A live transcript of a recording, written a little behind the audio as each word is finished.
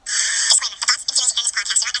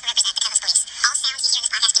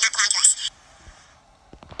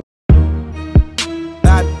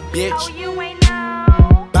bitch. Oh, you ain't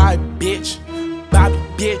know. Bobby bitch, Bobby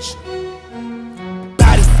bitch.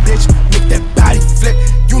 Body bitch, make that body flip.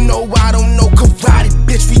 You know I don't know karate,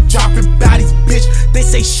 bitch. We dropping bodies, bitch. They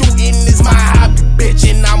say shooting is my hobby, bitch,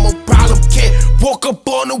 and I'm a problem kid. Walk up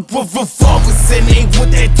on the roof revolvers and ain't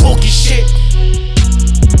with that talking shit.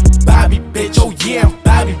 Bobby bitch, oh yeah, I'm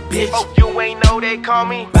Bobby bitch. Oh, you ain't know they call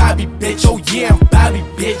me Bobby bitch. Oh yeah, I'm Bobby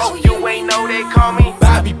bitch. Oh, you ain't know they call me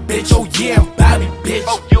Bobby bitch. Oh yeah, I'm Bobby bitch.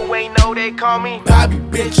 Oh, you ain't know they call me Bobby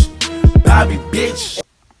bitch. Bobby bitch.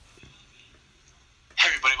 Hey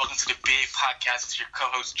everybody, welcome to the BA Podcast with your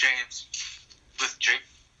co-host James, with Jake.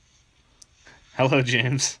 Hello,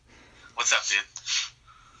 James. What's up, dude?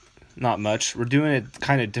 Not much. We're doing it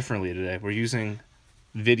kind of differently today. We're using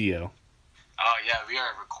video. Oh yeah, we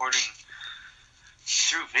are recording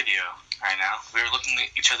through video right now. We're looking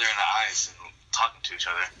at each other in the eyes and talking to each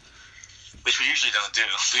other, which we usually don't do.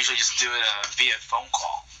 We usually just do it via phone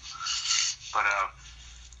call. But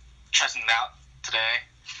testing it out today.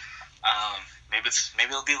 Maybe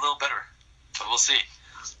it'll be a little better, but we'll see.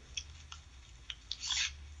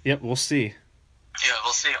 Yep, we'll see. Yeah,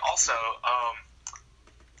 we'll see. Also,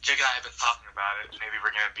 Jake and I have been talking about it. Maybe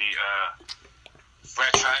we're gonna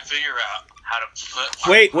try and figure out how to put.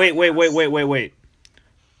 Wait.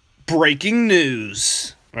 Breaking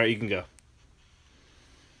news. All right, you can go.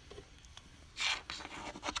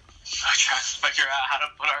 I'm trying to figure out how to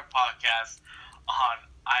put our podcast on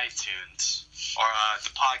iTunes or the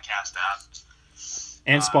podcast app.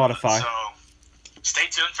 And Spotify. So stay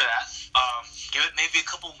tuned for that. Give it maybe a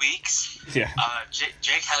couple weeks. Yeah.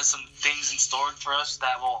 Jake has some things in store for us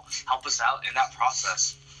that will help us out in that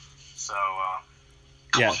process. So a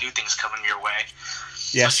couple new things coming your way.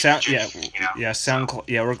 Yeah, SoundCloud.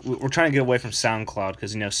 Yeah, we're trying to get away from SoundCloud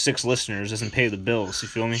because 6 listeners doesn't pay the bills. You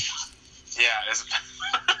feel me? Yeah, it's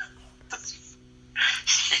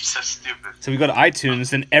so stupid. So we go to iTunes,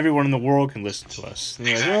 then everyone in the world can listen to us. And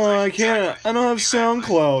exactly. Like, I can't. Exactly. I don't have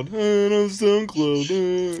SoundCloud. I don't have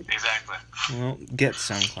SoundCloud. Exactly. Well, get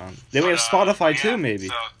SoundCloud. Then we have Spotify too, maybe.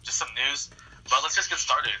 So just some news. But let's just get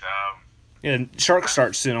started. Yeah, Shark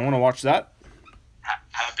starts soon. I want to watch that.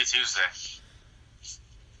 Happy Tuesday.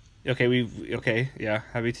 Okay, yeah.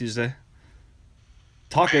 Happy Tuesday.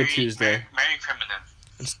 Taco Tuesday. Merry Criminal.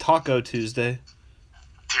 It's Taco Tuesday.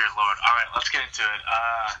 Dear Lord. All right, let's get into it.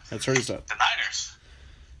 Let's hurry this up. The Niners.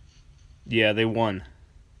 Yeah, they won.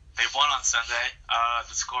 They won on Sunday.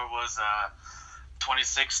 The score was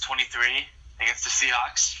 26-23 against the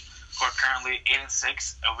Seahawks, who are currently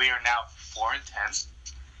 8-6, and we are now 4-10.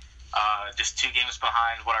 Just 2 games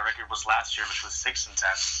behind what our record was last year, which was 6-10.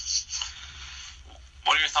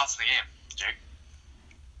 What are your thoughts on the game, Jake?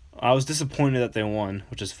 I was disappointed that they won,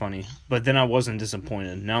 which is funny. But then I wasn't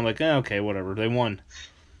disappointed. Now I'm like, okay, whatever. They won.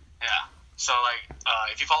 Yeah. So,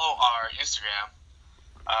 if you follow our Instagram,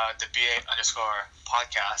 the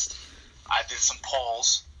BA_podcast, I did some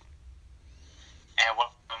polls. And one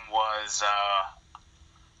of them was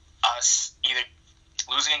us either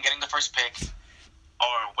losing and getting the first pick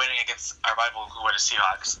or winning against our rival, who were the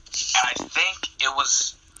Seahawks. And I think it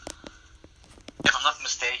was, if I'm not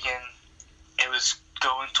mistaken, it was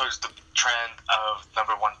going towards the trend of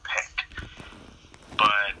number 1 pick.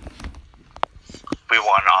 But we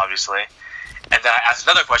won, obviously. And then I asked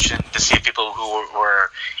another question to see if people who were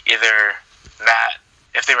either mad,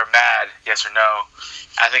 if they were mad, yes or no.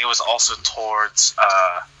 I think it was also towards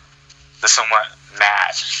the somewhat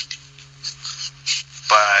mad.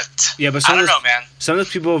 But yeah, but I don't know, man. Some of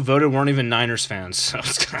the people who voted weren't even Niners fans. So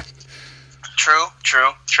it's kind of... True.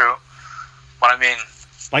 But I mean,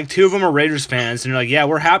 2 of them are Raiders fans, and they're like, "Yeah,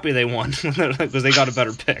 we're happy they won because they got a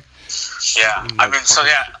better pick." Yeah, I mean, so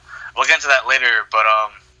yeah, we'll get into that later. But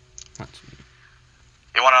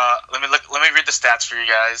you wanna let me read the stats for you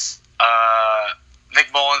guys.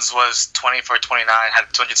 Nick Mullins was 20 for 29, had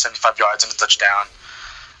 275 yards and a touchdown.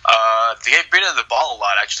 They gave Breida the ball a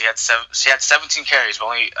lot. Actually, she had 17 carries, but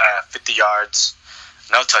only 50 yards,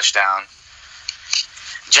 no touchdown.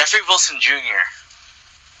 Jeffrey Wilson Jr.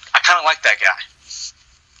 I kind of like that guy.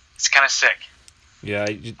 It's kind of sick. Yeah,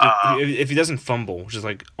 if he doesn't fumble, which is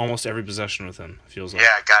almost every possession with him, feels like.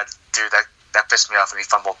 Yeah, God, dude, that pissed me off when he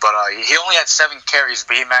fumbled. But he only had 7 carries,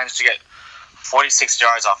 but he managed to get 46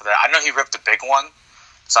 yards off of that. I know he ripped a big one,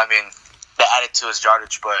 so I mean, that added to his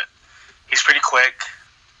yardage, but he's pretty quick.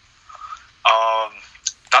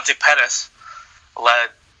 Dante Pettis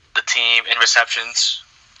led the team in receptions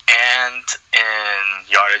and in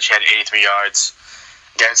yardage. He had 83 yards.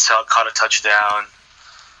 Garrett Sell caught a touchdown.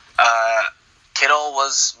 Kittle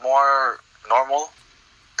was more normal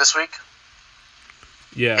this week.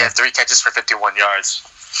 Yeah. He had 3 catches for 51 yards.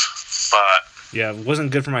 But Yeah, it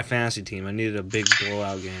wasn't good for my fantasy team. I needed a big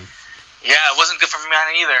blowout game. Yeah, it wasn't good for me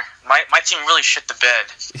either. My team really shit the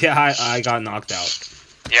bed. Yeah, I got knocked out.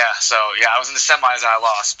 Yeah, so, yeah, I was in the semis and I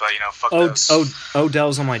lost, but, fuck those.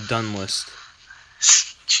 Odell's on my done list.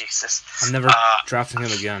 Jesus. I'm never drafting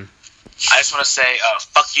him again. I just want to say,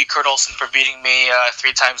 fuck you, Kurt Olsen, for beating me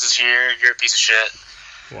 3 times this year. You're a piece of shit.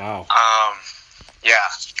 Wow. Yeah,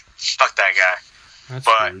 fuck that guy. That's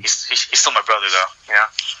but weird. he's still my brother, though,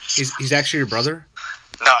 He's actually your brother?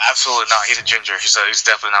 No, absolutely not. He's a ginger. He's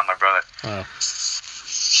definitely not my brother. Oh.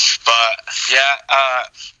 But, yeah,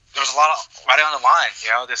 there was a lot of riding on the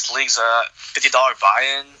line, This league's a $50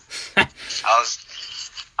 buy-in.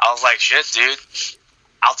 I was like, shit, dude.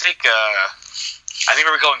 I'll take, I think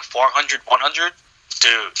we were going 400, 100.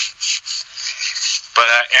 Dude. But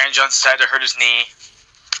Aaron Jones decided to hurt his knee.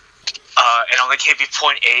 And only gave me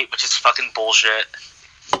 0.8, which is fucking bullshit.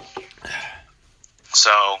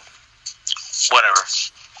 So, whatever.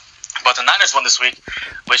 But the Niners won this week,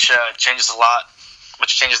 which changes a lot,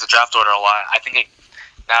 which changes the draft order a lot. I think it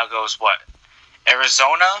now goes, what?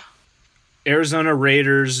 Arizona,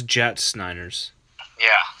 Raiders, Jets, Niners.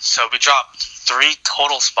 Yeah, so we dropped 3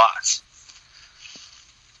 total spots.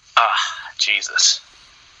 Jesus.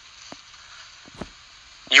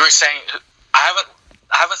 You were saying, I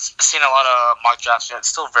haven't seen a lot of mock drafts yet. It's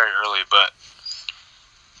still very early, but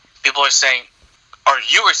people are saying, or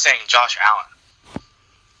you were saying Josh Allen.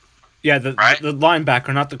 Yeah, the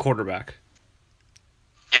linebacker, not the quarterback.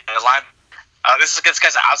 Yeah, the line. This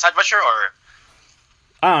guy's an outside rusher, or?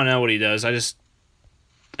 I don't know what he does. I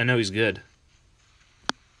know he's good.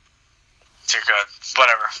 You're good.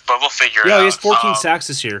 Whatever. But we'll figure it out. Yeah, he has 14 sacks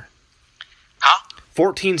this year. Huh?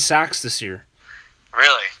 14 sacks this year.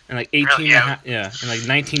 Really? And like 18 really? And like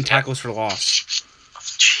 19 tackles for loss.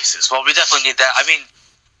 Jesus. Well, we definitely need that. I mean,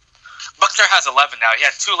 Buckner has 11 now. He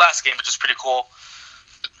had 2 last game, which is pretty cool.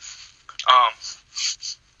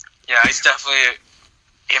 Yeah, he's definitely.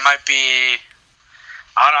 He might be.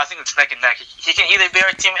 I don't know. I think it's neck and neck. He can either be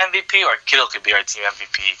our team MVP or Kittle could be our team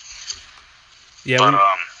MVP. Yeah. But,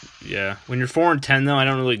 when you're 4-10 though, I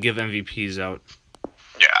don't really give MVPs out.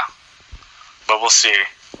 Yeah. But we'll see.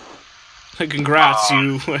 Congrats,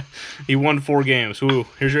 you won 4 games. Ooh,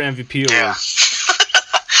 here's your MVP award. Yeah.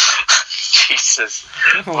 Jesus.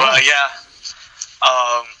 Well, yeah.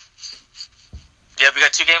 Yeah, we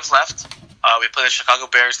got 2 games left. We play the Chicago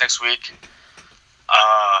Bears next week.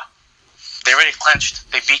 They already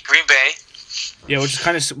clinched. They beat Green Bay. Yeah, which is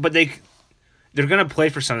kind of... But they're going to play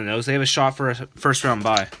for something, though. So they have a shot for a first-round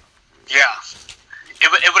bye. Yeah.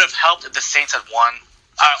 It would have helped if the Saints had won.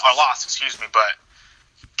 Or lost, excuse me, but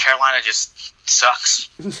Carolina just sucks.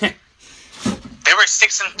 They were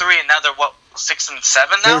 6-3, and now they're, 6-7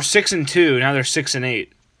 now? They were 6-2, now they're 6-8.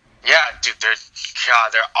 Yeah, dude,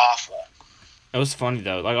 they're awful. It was funny,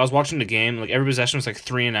 though. Like, I was watching the game, like, every possession was like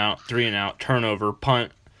 3 and out, turnover,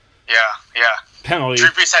 punt. Yeah. Penalty. Drew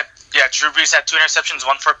Brees had 2 interceptions,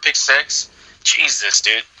 1 for a pick 6. Jesus,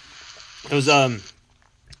 dude. It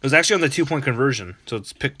was actually on the 2-point conversion, so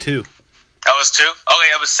it's pick 2. That was 2? Oh,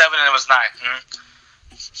 yeah, it was 7 and it was 9.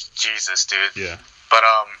 Jesus, dude. Yeah. But,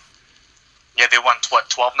 yeah, they won,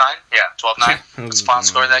 12-9? Yeah, 12-9. That's the final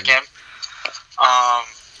score of that game.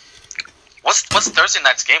 What's Thursday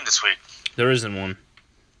night's game this week? There isn't one.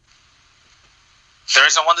 There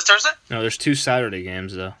isn't one this Thursday? No, there's 2 Saturday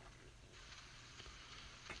games, though.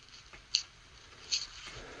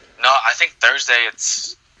 No, I think Thursday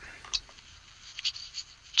it's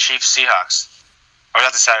Chiefs Seahawks. Or is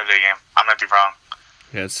that the Saturday game? I might be wrong.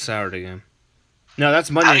 Yeah, it's a Saturday game. No,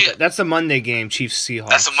 that's Monday. That's the Monday game, Chiefs Seahawks.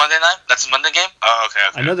 That's a Monday night? That's a Monday game? Oh,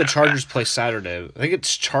 okay. I know the Chargers play Saturday. I think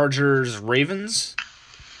it's Chargers Ravens.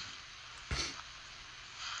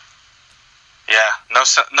 Yeah, no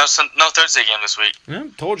Thursday game this week. Yeah,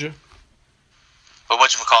 told you. But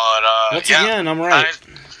whatchamacallit, Once again, I'm right.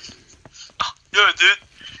 Yeah, dude.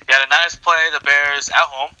 Yeah, the Niners play the Bears at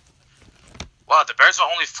home. Wow, the Bears are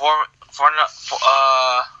only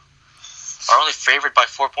are only favored by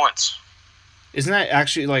 4 points. Isn't that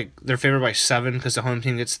actually like they're favored by 7 because the home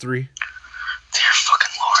team gets 3? Dear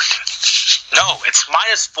fucking Lord, dude. No, it's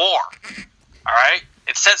 -4. All right,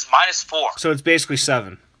 it says -4. So it's basically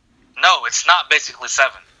 7. No, it's not basically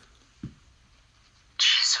 7.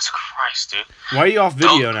 Jesus Christ, dude. Why are you off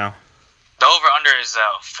video now? The over/under is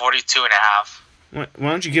 42.5. Why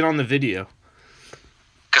don't you get on the video?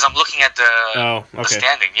 Because I'm looking at the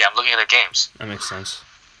standing. Yeah, I'm looking at the games. That makes sense.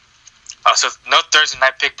 So no Thursday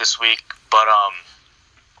night pick this week, but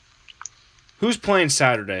who's playing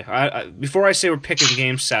Saturday? Before I say we're picking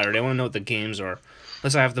games Saturday, I want to know what the games are,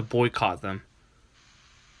 unless I have to boycott them.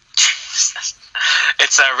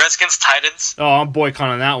 It's Redskins Titans. Oh, I'm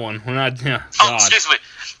boycotting that one. We're not. Yeah, oh, excuse me.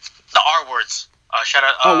 The R words. Shout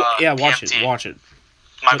out. Watch PMT. it. Watch it.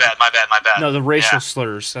 My bad. No, the racial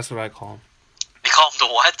slurs. That's what I call them. You call them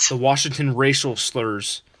the what? The Washington racial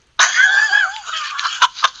slurs.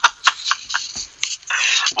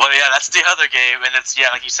 Well, yeah, that's the other game, and it's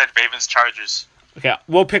like you said, Ravens Chargers. Okay,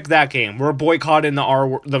 we'll pick that game. We're boycotting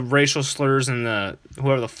the racial slurs and the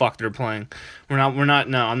whoever the fuck they're playing. We're not.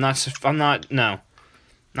 No, I'm not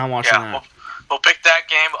watching that. We'll pick that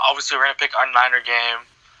game. Obviously, we're gonna pick our Niner game.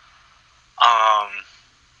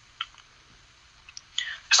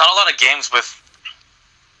 There's not a lot of games with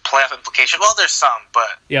playoff implication. Well, there's some,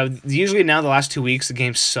 but yeah, usually now the last 2 weeks the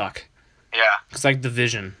games suck. Yeah, it's like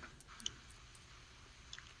division.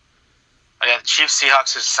 Yeah, Chiefs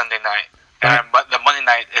Seahawks is Sunday night, but the Monday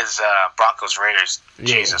night is Broncos Raiders. Yeah.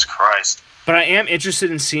 Jesus Christ! But I am interested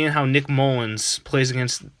in seeing how Nick Mullins plays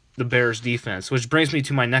against the Bears defense, which brings me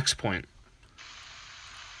to my next point.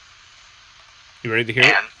 You ready to hear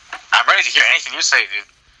it? I'm ready to hear anything you say, dude.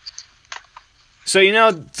 So,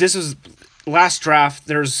 this is last draft.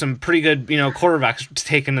 There's some pretty good, quarterbacks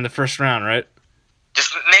taken in the first round, right?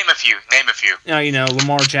 Just name a few.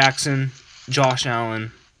 Lamar Jackson, Josh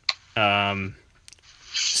Allen,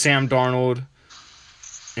 Sam Darnold,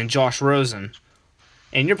 and Josh Rosen.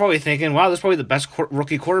 And you're probably thinking, wow, that's probably the best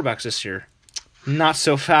rookie quarterbacks this year. Not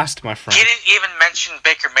so fast, my friend. You didn't even mention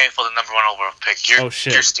Baker Mayfield, the number 1 overall pick. You're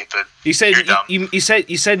stupid. You said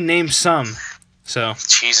you said name some. So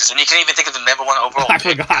Jesus, and you can't even think of the number 1 overall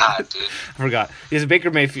pick. I forgot. God, dude. I forgot. Because Baker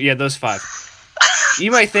Mayfield, yeah, those 5. You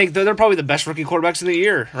might think they're probably the best rookie quarterbacks of the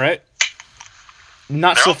year, right?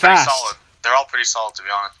 Not so fast. Solid. They're all pretty solid, to be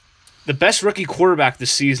honest. The best rookie quarterback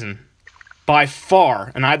this season, by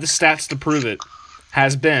far, and I have the stats to prove it,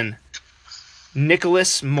 has been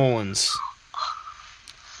Nicholas Mullins.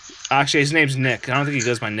 Actually, his name's Nick. I don't think he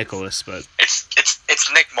goes by Nicholas, but it's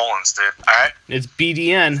Nick Mullins, dude. All right. It's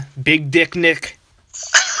BDN, Big Dick Nick.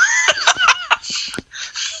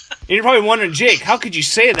 And you're probably wondering, Jake, how could you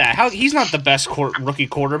say that? He's not the best rookie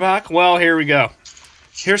quarterback. Well, here we go.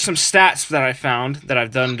 Here's some stats that I found that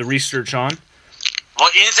I've done the research on. Well,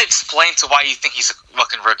 you need to explain to why you think he's a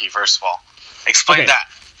fucking rookie. First of all, explain that.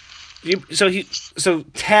 So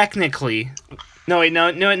technically, no,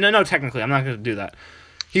 technically, I'm not going to do that.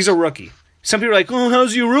 He's a rookie. Some people are like, oh,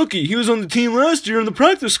 how's he a rookie? He was on the team last year in the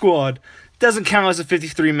practice squad. Doesn't count as a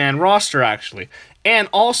 53-man roster, actually. And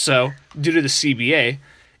also, due to the CBA,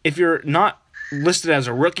 if you're not listed as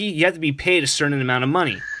a rookie, you have to be paid a certain amount of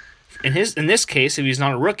money. In this case, if he's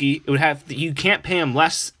not a rookie, you can't pay him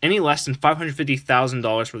any less than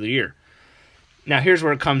 $550,000 for the year. Now, here's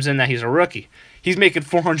where it comes in that he's a rookie. He's making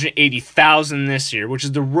 $480,000 this year, which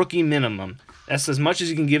is the rookie minimum. That's as much as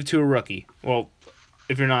you can give to a rookie. Well,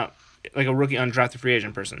 if you're not like a rookie undrafted free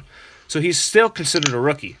agent person. So he's still considered a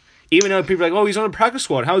rookie. Even though people are like, oh, he's on the practice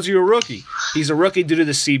squad. How is he a rookie? He's a rookie due to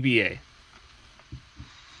the CBA.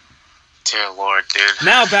 Dear Lord, dude.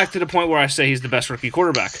 Now back to the point where I say he's the best rookie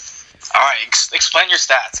quarterback. All right, explain your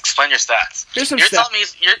stats. Here's some you're telling me,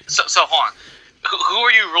 so hold on. Who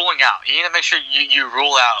are you ruling out? You need to make sure you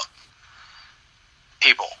rule out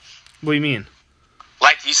people. What do you mean?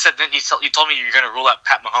 Like you said, you told me you're going to rule out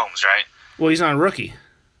Pat Mahomes, right? Well, he's not a rookie.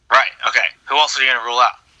 Right, okay. Who else are you going to rule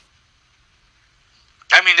out?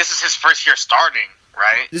 I mean, this is his first year starting,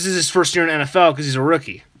 right? This is his first year in NFL because he's a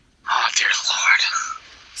rookie. Oh, dear Lord.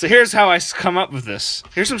 So here's how I come up with this.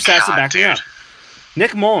 Here's some stats to back me up.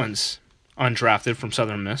 Nick Mullins, undrafted from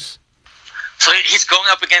Southern Miss. So he's going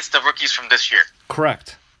up against the rookies from this year?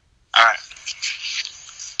 Correct. All right.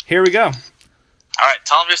 Here we go. All right,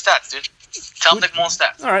 tell him your stats, dude. Tell Nick Mullins'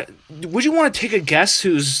 stats. All right. Would you want to take a guess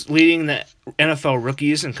who's leading the NFL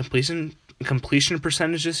rookies in completion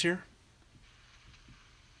percentage this year?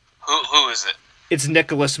 Who is it? It's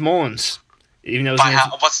Nicholas Mullins. Even though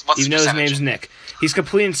his name's Nick. He's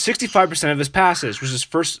completing 65% of his passes, which is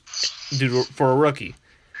first for a rookie.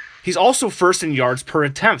 He's also first in yards per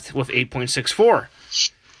attempt with 8.64.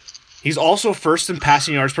 He's also first in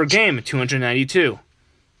passing yards per game at 292.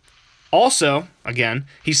 Also, again,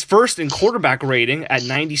 he's first in quarterback rating at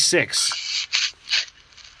 96.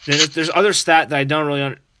 Then there's other stat that I don't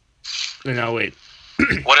really No, wait.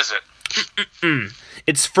 What is it?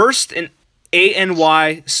 It's first in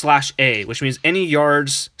ANY/A, which means any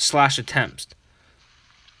yards/attempts.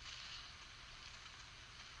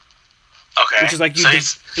 Okay. Which is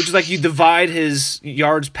like you divide his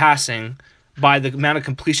yards passing by the amount of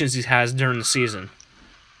completions he has during the season.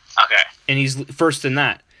 Okay. And he's first in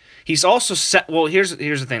that. He's also set. Well, here's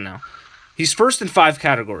the thing now. He's first in 5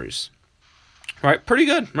 categories. Right? Pretty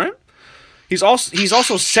good, right? He's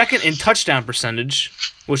also second in touchdown percentage,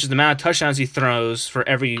 which is the amount of touchdowns he throws for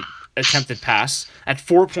every attempted pass, at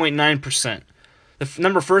 4.9%.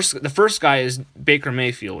 The first guy is Baker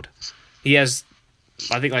Mayfield. He has,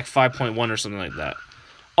 I think, like 5.1 or something like that.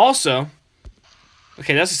 Also,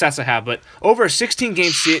 okay, that's the stats I have, but over a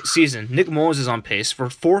 16-game season, Nick Mullins is on pace for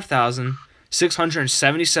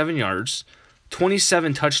 4,677 yards,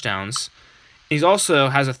 27 touchdowns. He also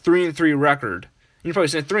has a 3-3 record. And you probably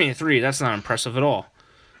said 3-3. That's not impressive at all.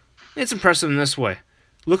 It's impressive in this way.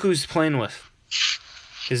 Look who he's playing with.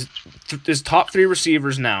 His top 3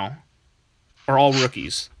 receivers now are all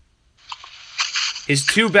rookies. His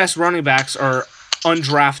 2 best running backs are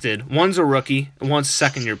undrafted. One's a rookie, and one's a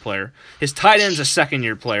second-year player. His tight end's a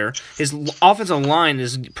second-year player. His offensive line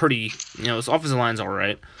is pretty, his offensive line's all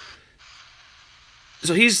right.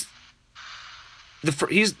 So he's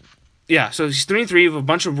 3-3 with a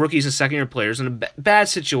bunch of rookies and second-year players in a bad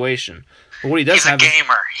situation. But what he does have He's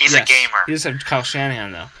a gamer. He does have Kyle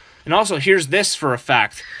Shanahan, though. And also, here's this for a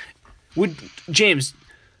fact. James,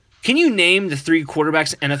 can you name the 3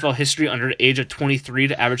 quarterbacks in NFL history under the age of 23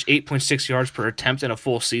 to average 8.6 yards per attempt in a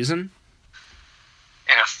full season?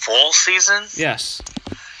 In a full season? Yes.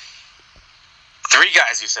 3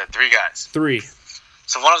 guys, you said. 3 guys. 3.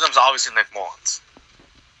 So one of them's obviously Nick Mullins.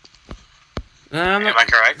 Am I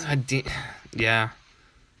correct? Yeah.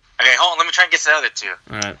 Okay, hold on. Let me try and get to the other 2.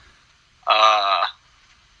 All right.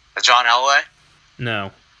 John Elway?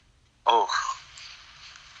 No. Oh.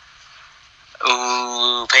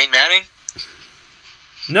 Ooh, Peyton Manning?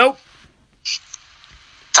 Nope.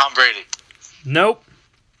 Tom Brady? Nope.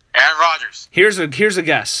 Aaron Rodgers? Here's a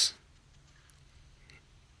guess.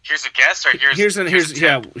 Here's a guess, or here's a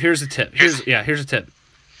tip. Here's a tip.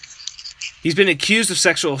 He's been accused of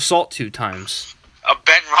sexual assault 2 times.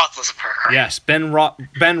 Ben Roethlisberger. Yes, Ben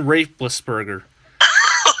Roethlisberger.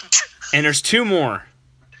 And there's 2 more.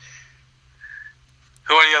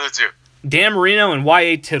 Who are the other 2? Dan Marino and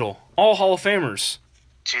Y.A. Tittle. All Hall of Famers.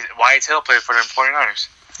 Jeez, Y.A. Tittle played for the 49ers.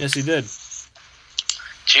 Yes, he did.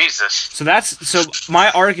 Jesus. So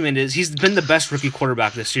my argument is he's been the best rookie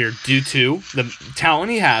quarterback this year due to the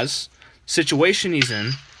talent he has, situation he's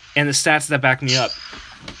in, and the stats that back me up.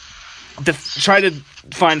 Try to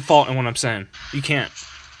find fault in what I'm saying. You can't.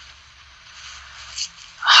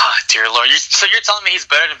 Oh, dear Lord. So you're telling me he's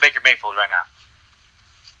better than Baker Mayfield right now?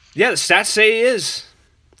 Yeah, the stats say he is.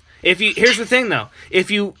 Here's the thing though. If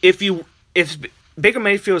Baker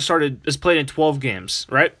Mayfield is played in 12 games,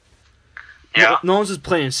 right? Yeah. Mullins is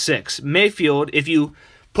playing in 6. Mayfield, if you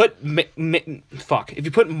put Mullins,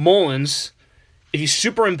 if you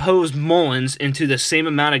superimpose Mullins into the same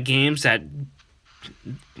amount of games that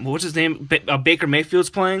what's his name Baker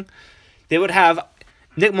Mayfield's playing,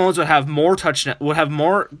 Nick Mullins would have more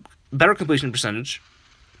better completion percentage,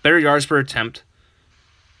 better yards per attempt,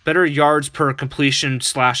 better yards per completion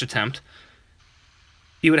 / attempt.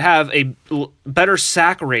 He would have a better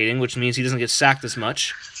sack rating, which means he doesn't get sacked as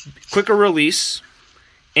much, quicker release,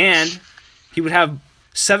 and he would have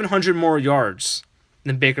 700 more yards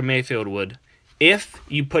than Baker Mayfield would. If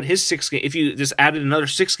you put his 6 games, if you just added another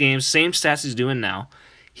 6 games, same stats he's doing now,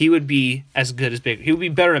 he would be as good as Baker. He would be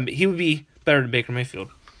better than Baker Mayfield.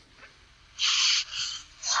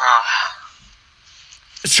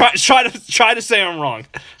 Try to say I'm wrong.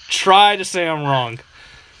 Try to say I'm wrong.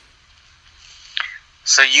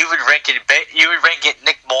 So you would rank it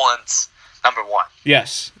Nick Mullins number 1.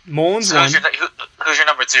 Yes, Mullins so 1. Who's your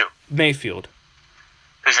number 2? Mayfield.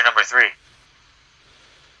 Who's your number 3?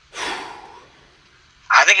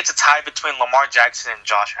 I think it's a tie between Lamar Jackson and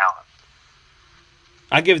Josh Allen.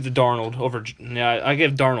 I give it to Darnold over. Yeah, I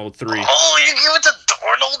give Darnold 3. Oh, you give it to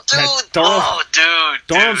Darnold, dude.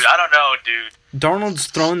 Dude, I don't know, dude. Darnold's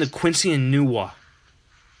throwing the Quincy Enunwa.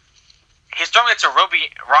 He's throwing it to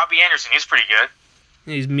Robbie Anderson. He's pretty good.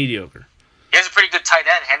 Yeah, he's mediocre. He has a pretty good tight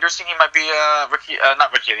end. Henderson, he might be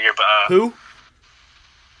not rookie of the year, but who?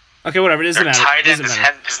 Okay, whatever. It doesn't matter. Tight end.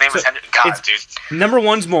 His name is Henderson. God, dude. Number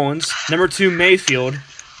 1's Mullins. Number 2, Mayfield.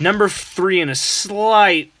 Number 3, in a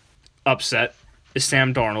slight upset, is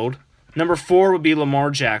Sam Darnold. Number 4 would be Lamar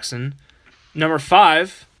Jackson. Number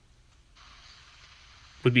 5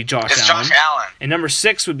 would be Josh Allen. And number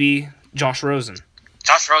 6 would be Josh Rosen.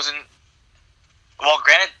 Josh Rosen. Well,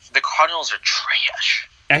 granted, the Cardinals are trash.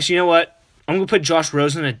 Actually, you know what? I'm going to put Josh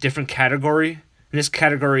Rosen in a different category. And this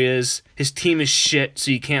category is his team is shit,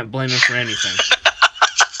 so you can't blame him for anything.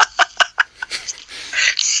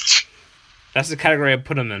 That's the category I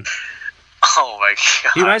put him in. Oh my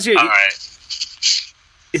god! He reminds me. All right.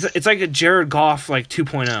 It's like a Jared Goff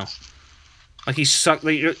 2.0. Like, he sucked.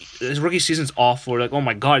 Like, his rookie season's awful. We're like, oh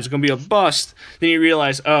my god, he's gonna be a bust. Then you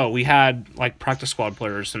realize, oh, we had like practice squad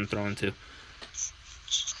players him throwing to.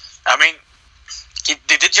 I mean,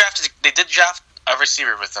 they did draft a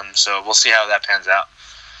receiver with him, so we'll see how that pans out.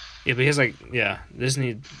 Yeah, but he's like,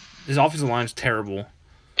 his offensive line's terrible.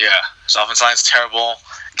 Yeah, his offensive line's terrible.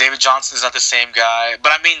 David Johnson's not the same guy,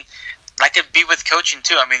 but I mean, that could be with coaching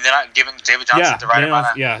too. I mean, they're not giving David Johnson the right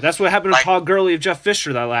amount. That's what happened to Todd Gurley of Jeff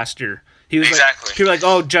Fisher that last year. He was exactly. He was like,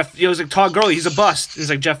 oh, Jeff. It was like Todd Gurley, he's a bust. It's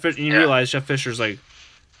like Jeff Fisher, and you realize Jeff Fisher's like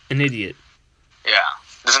an idiot. Yeah,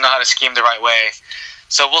 doesn't know how to scheme the right way.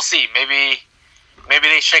 So we'll see. Maybe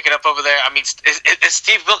they shake it up over there. I mean, it's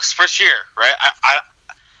Steve Wilkes' first year, right?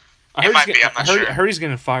 I heard he's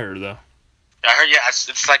getting fired though. I heard, yeah.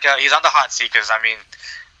 It's like he's on the hot seat because I mean,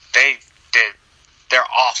 they're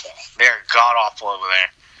awful. They're god awful over there.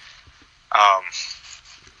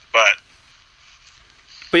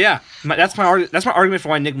 But yeah, that's my argument for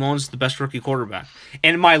why Nick Mullins is the best rookie quarterback.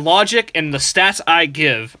 And my logic and the stats I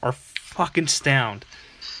give are fucking sound.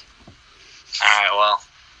 All right, well,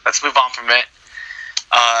 let's move on from it.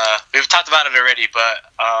 We've talked about it already, but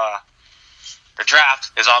the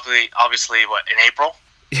draft is obviously what, in April?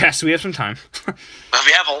 Yeah, so we have some time. But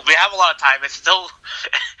we have a lot of time. It's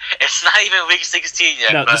not even week 16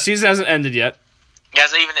 yet. No, the season hasn't ended yet. It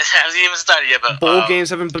hasn't even started yet. But bowl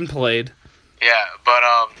games haven't been played. Yeah, but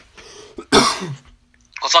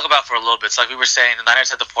we'll talk about it for a little bit. So like we were saying, the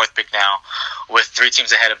Niners have the 4th pick now, with 3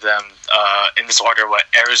 teams ahead of them. In this order,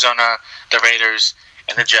 Arizona, the Raiders,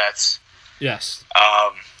 and the Jets. Yes.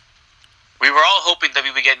 We were all hoping that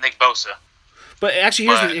we would get Nick Bosa. But actually,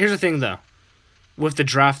 here's the thing though, with the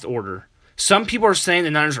draft order, some people are saying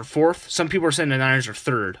the Niners are 4th. Some people are saying the Niners are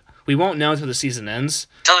 3rd. We won't know until the season ends.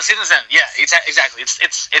 Until the season's end, yeah, exactly.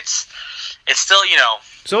 It's still, you know.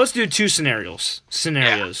 So let's do 2 scenarios.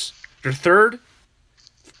 Yeah. They're 3rd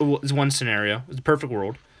is one scenario. It's the perfect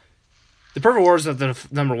world. The perfect world is the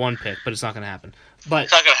number 1 pick, but it's not going to happen. But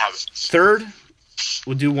it's not going to happen. 3rd,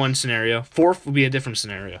 we'll do one scenario. 4th will be a different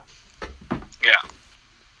scenario. Yeah.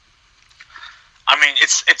 I mean,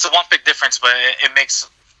 it's a 1 pick difference, but it makes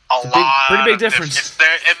pretty big difference.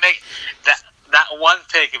 That 1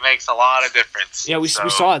 pick, it makes a lot of difference. Yeah, we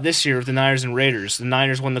saw it this year with the Niners and Raiders. The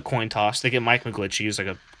Niners won the coin toss. They get Mike McGlinchey, who's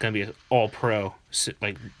going to be an all-pro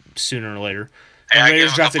like sooner or later. And the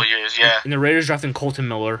Raiders drafted, years, yeah. And the Raiders drafted Colton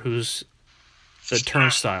Miller, who's the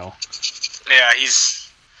turnstile. Yeah, he's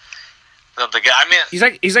the guy. I mean,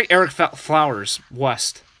 he's like Eric Flowers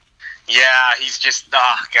West. Yeah, he's just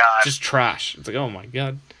god, just trash. It's like, oh my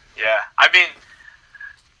god. Yeah, I mean,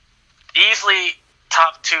 easily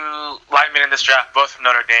top 2 linemen in this draft, both from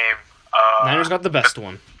Notre Dame. Niners got the best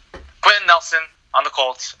one. Quentin Nelson on the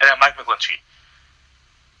Colts, and then Mike McGlinchey.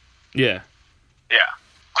 Yeah. Yeah.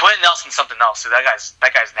 Quentin Nelson's something else. Dude. That guy's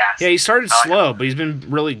nasty. Yeah, he started slow, but he's been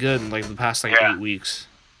really good in like the past 8 weeks.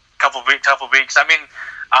 Couple weeks. I mean,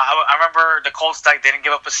 I remember the Colts they didn't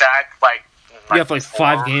give up a sack for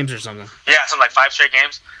 5 games or something. Yeah, something like 5 straight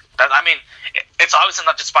games. I mean, it's obviously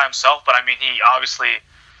not just by himself, but I mean, he obviously,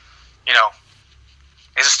 you know,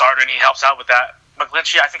 is a starter and he helps out with that.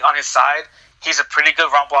 McGlinchey, I think on his side, he's a pretty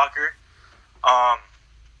good run blocker.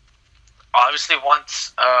 Obviously,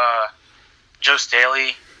 once Joe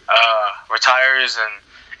Staley retires and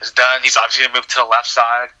is done, he's obviously going to move to the left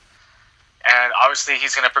side. And obviously,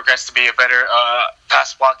 he's going to progress to be a better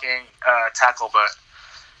pass blocking tackle. But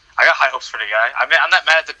I got high hopes for the guy. I mean, I'm not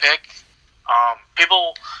mad at the pick.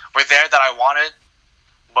 People were there that I wanted,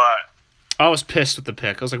 but I was pissed with the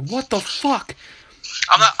pick. I was like, "What the fuck?"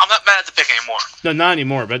 I'm not mad at the pick anymore. No, not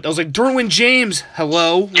anymore. But I was like, Derwin James,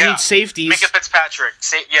 hello, we need safeties. Mika Fitzpatrick,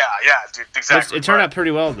 yeah, dude, exactly. It turned out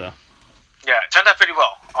pretty well, though. Yeah, it turned out pretty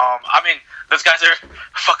well. I mean, those guys are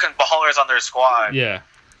fucking ballers on their squad. Yeah.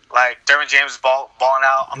 Like Derwin James balling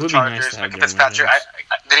out on the Chargers. Mika Fitzpatrick.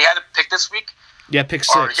 Did he have a pick this week? Yeah, pick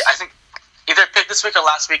 6. Or, I think either pick this week or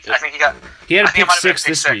last week. Yeah. I think he had a pick 6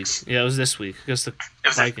 this week. Yeah, it was this week against the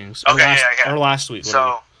Vikings. Or last week.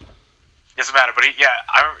 Whatever. So doesn't matter, but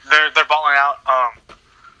they're balling out.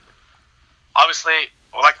 Obviously,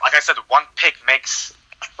 like I said, 1 pick makes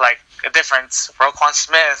like a difference. Roquan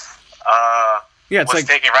Smith. Was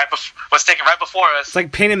taken right before us. It's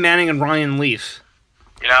like Peyton Manning and Ryan Leaf.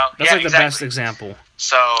 You know, that's the best example.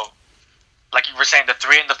 So, like you were saying, the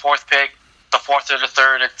 3 and the 4th pick, the 4th or the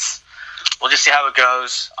 3rd. We'll just see how it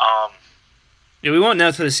goes. Yeah, we won't know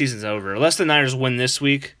until the season's over. Unless the Niners win this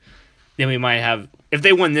week, then we might have. If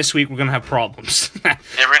they win this week, we're gonna have problems. Yeah,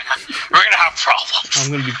 we're gonna have problems.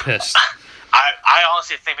 I'm gonna be pissed. I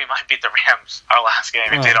honestly think we might beat the Rams our last game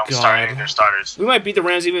if they don't start any of their starters. We might beat the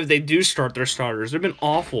Rams even if they do start their starters. They've been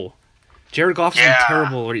awful. Jared Goff has been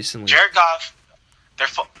terrible recently. Jared Goff, they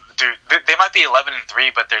might be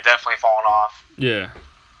 11-3, but they're definitely falling off. Yeah.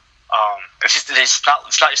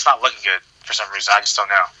 It's not looking good for some reason. I just don't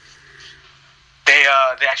know. They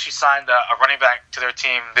actually signed a running back to their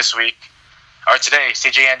team this week or today,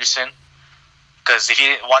 C.J. Anderson. Because if you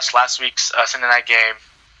didn't watch last week's Sunday night game,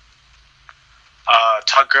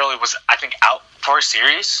 Todd Gurley was, I think, out for a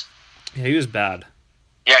series. Yeah, he was bad.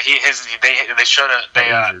 Yeah, they showed they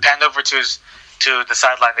panned over to the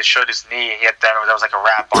sideline. They showed his knee. He had there was like a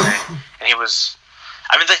wrap on it, and he was.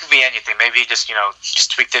 I mean, that could be anything. Maybe he just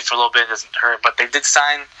tweaked it for a little bit. It doesn't hurt. But they did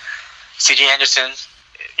sign C.J. Anderson.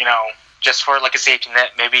 Just for like a safety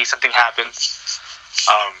net. Maybe something happens.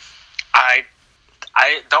 I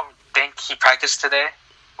don't think he practiced today.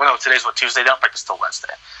 Well, no, today's Tuesday. They don't practice till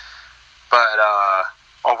Wednesday. But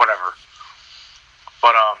or whatever.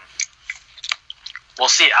 But we'll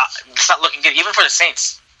see. It's not looking good, even for the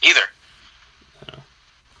Saints either. Yeah.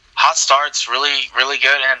 Hot starts, really, really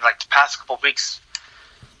good, and like the past couple weeks.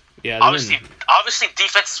 Yeah. Obviously,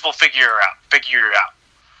 defenses will figure you out.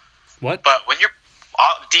 What? But when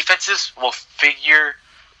defenses will figure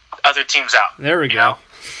other teams out. There we go.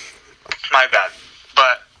 My bad.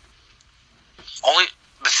 But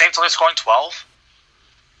the Saints only scoring 12.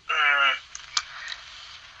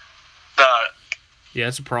 Yeah,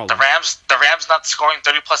 that's a problem. The Rams not scoring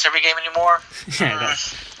 30+ every game anymore. Yeah,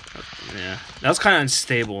 that was kind of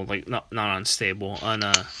unstable. Like not unstable. But I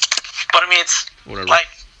mean, it's whatever. Like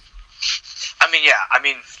I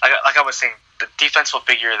was saying, the defense will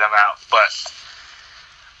figure them out. But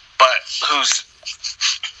who's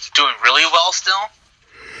doing really well still?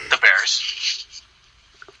 The Bears.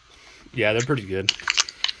 Yeah, they're pretty good.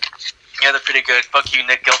 Yeah, they're pretty good. Fuck you,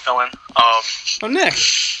 Nick Gilfillan. Nick.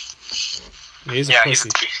 Yeah, he's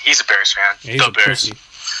a Bears fan. Yeah, he's Go a Bears. Pussy.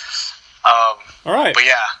 All right. But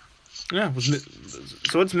yeah. Yeah.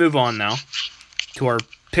 So let's move on now to our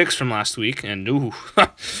picks from last week. And I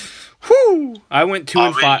went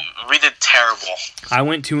 2-5. We did terrible. I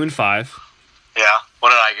went 2-5. Yeah. What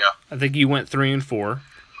did I go? I think you went 3-4.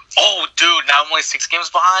 Oh, dude! Now I'm only 6 games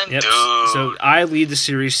behind. Yep. Dude. So I lead the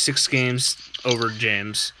series 6 games over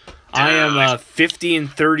James. Dude. I am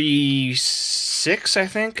 50-36, I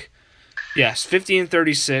think. Yes,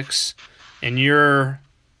 50-36, and you're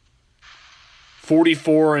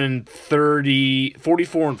 44-40.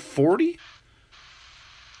 44-40?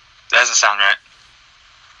 That doesn't sound right.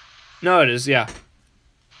 No, it is. Yeah.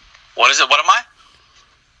 What is it? What am I?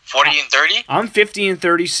 40-30? I'm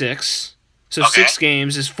 50-36. So okay. 6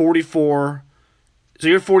 games is 44. So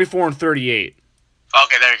you're 44-38. Okay,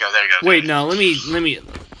 there you go. Wait, no. Let me.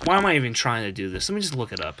 Why am I even trying to do this? Let me just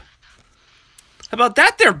look it up. How about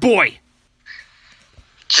that, there, boy?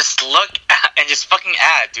 Just look and just fucking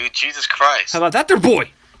add, dude. Jesus Christ. How about that, there, boy?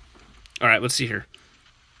 All right, let's see here.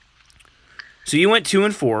 So you went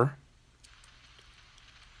 2-4.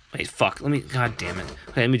 Wait, fuck. God damn it.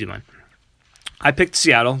 Okay, let me do mine. I picked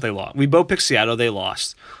Seattle. They lost. We both picked Seattle. They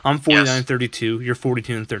lost. I'm 49-32. You're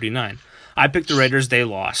 42-39. I picked the Raiders. They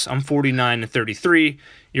lost. I'm 49-33.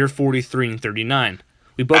 You're 43-39.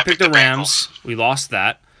 We both picked the Rams. We lost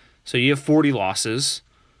that. So you have 40 losses.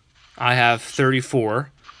 I have 34.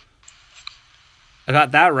 I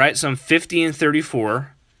got that right. So I'm 50-34.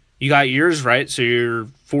 You got yours right. So you're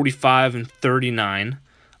 45-39.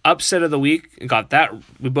 Upset of the week. Got that.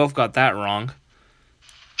 We both got that wrong.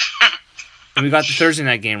 And we got the Thursday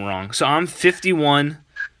night game wrong. So I'm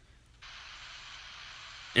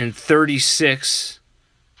 51-36.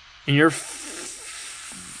 And you're fuck.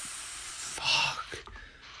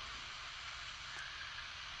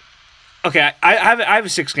 Okay, I have a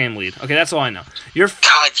 6-game lead. Okay, that's all I know.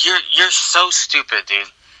 God, you're so stupid,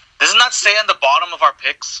 dude. Does it not say on the bottom of our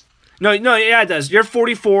picks? No, yeah, it does. You're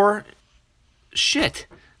 44. Shit.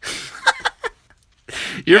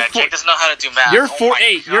 Jake doesn't know how to do math. You're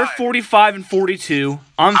 45-42.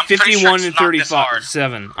 I'm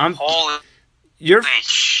 51-37. Holy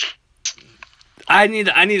shit. I need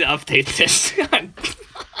to update this.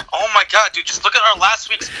 Oh my god, dude! Just look at our last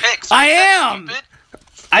week's picks. I am.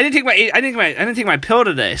 I didn't take my pill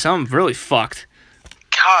today, so I'm really fucked.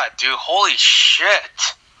 God, dude! Holy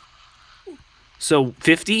shit. So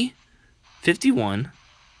 50, 51,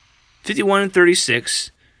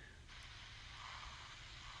 51-36.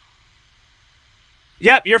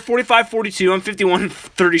 Yep, you're 45-42. I'm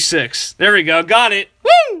 51-36. There we go. Got it.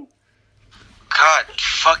 Woo! God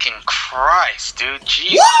fucking Christ, dude.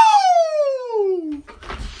 Jesus. Woo!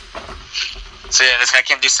 So yeah, this guy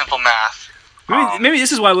can't do simple math. Maybe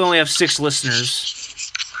this is why we only have 6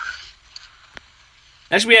 listeners.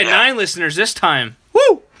 Actually, we had 9 listeners this time.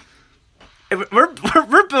 Woo!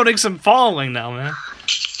 We're building some following now, man.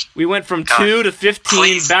 We went from 2 to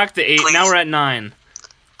 15, back to 8. Please. Now we're at 9.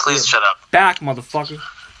 Please shut up. Back, motherfucker.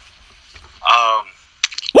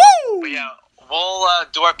 But yeah, we'll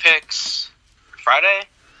do our picks Friday.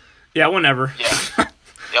 Yeah, whenever. Yeah,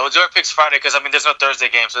 we'll do our picks Friday because there's no Thursday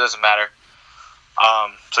game, so it doesn't matter.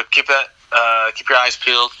 So keep your eyes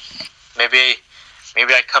peeled. Maybe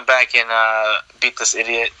I come back and beat this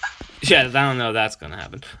idiot. Yeah, I don't know if that's gonna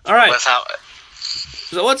happen. All right.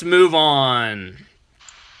 So let's move on.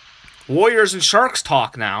 Warriors and Sharks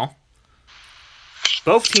talk now.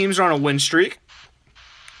 Both teams are on a win streak.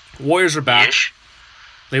 Warriors are back. Ish.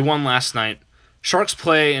 They won last night. Sharks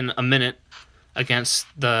play in a minute against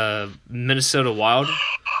the Minnesota Wild.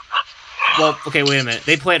 Well, okay, wait a minute.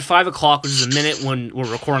 They play at 5 o'clock, which is a minute when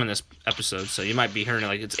we're recording this episode. So you might be hearing it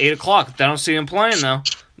like it's 8 o'clock. I don't see them playing, though.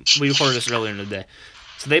 We recorded this earlier in the day.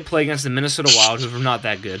 So they play against the Minnesota Wild, who are not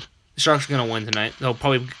that good. The Sharks are going to win tonight.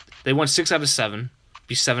 They won 6 out of 7.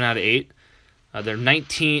 Be 7 out of 8.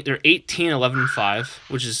 They're 18, 11, and 5,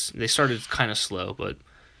 which is, they started kind of slow, but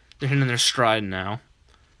they're hitting their stride now.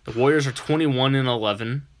 The Warriors are 21 and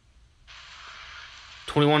 11.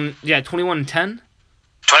 21 and 10?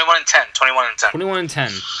 21 and 10. 21 and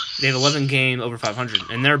 10. They have 11 game over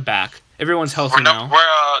 500, and they're back. Everyone's healthy now.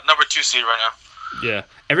 We're number 2 seed right now. Yeah.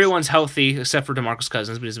 Everyone's healthy except for DeMarcus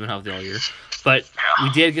Cousins, but he's been healthy all year. But we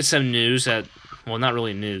did get some news that, well, not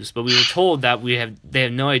really news, but we were told that they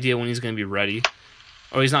have no idea when he's going to be ready,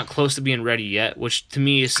 or he's not close to being ready yet, which to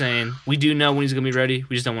me is saying we do know when he's going to be ready.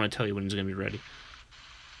 We just don't want to tell you when he's going to be ready.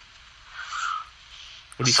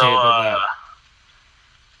 What do you say about that?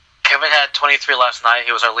 Kevin had 23 last night.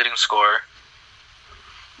 He was our leading scorer.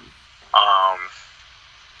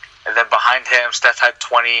 And then behind him, Steph had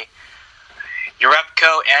 20.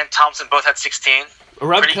 Urepko and Thompson both had 16.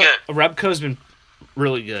 Pretty good. Urepko's been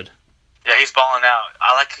really good. Yeah, he's balling out.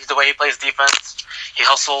 I like the way he plays defense. He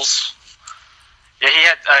hustles. Yeah, he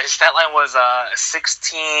had his stat line was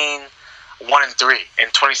 16, 1 and 3 in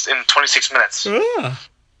 26 minutes. Yeah,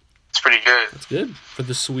 it's pretty good. That's good for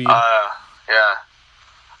the Swede. Yeah.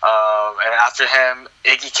 And after him,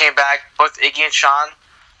 Iggy came back. Both Iggy and Sean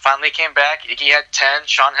finally came back. Iggy had 10.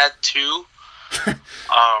 Sean had 2.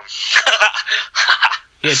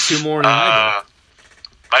 He had 2 more than I did.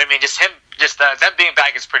 But just him, them being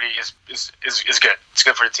back is pretty is good. It's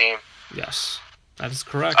good for the team. Yes, that is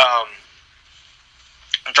correct.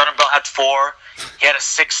 Jordan Bell had 4. He had a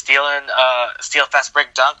 6 steal fast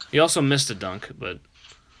break dunk. He also missed a dunk, but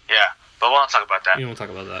yeah, but we won't talk about that. You won't talk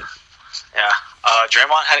about that. Yeah,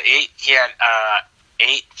 Draymond had 8. He had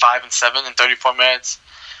 8, 5, and 7 in 34 minutes.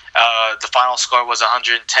 The final score was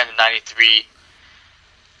 110-93.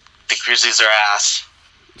 The Grizzlies are ass.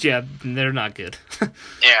 Yeah, they're not good.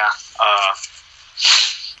 Yeah.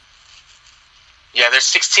 Yeah, they're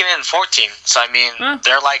 16 and 14. So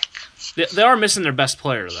they're like. They are missing their best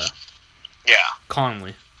player though. Yeah.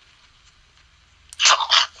 Conley.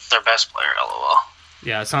 Their best player, lol.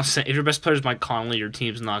 Yeah, it's not. If your best player is Mike Conley, your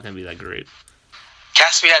team's not going to be that great.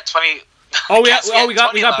 Cassidy had 20.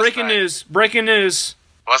 We got breaking news. Breaking news.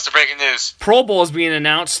 What's the breaking news? Pro Bowl is being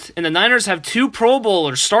announced, and the Niners have 2 Pro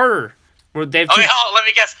Bowlers starter. Let me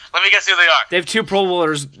guess. Let me guess who they are. They have 2 Pro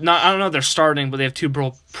Bowlers. I don't know if they're starting, but they have 2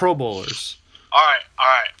 Pro Bowlers. All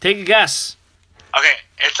right. Take a guess. Okay.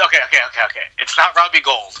 It's okay. It's not Robbie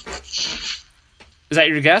Gould. Is that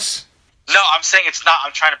your guess? No, I'm saying it's not.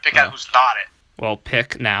 I'm trying to pick out who's not it. Well,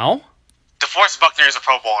 pick now. DeForest Buckner is a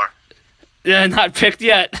Pro Bowler. Yeah, not picked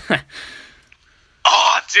yet.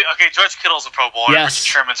 Oh, dude. Okay, George Kittle's a Pro Bowler. Yes.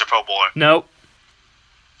 Richard Sherman's a Pro Bowler. Nope.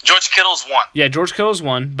 George Kittle's 1. Yeah, George Kittle's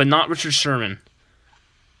 1, but not Richard Sherman.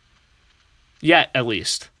 Yet, at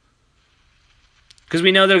least. Because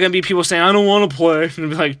we know there are going to be people saying, I don't want to play. And there'll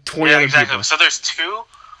be like 20 other people. So there's 2?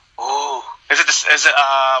 Ooh. Is it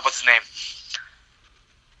what's his name?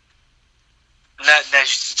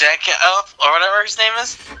 Nejek or whatever his name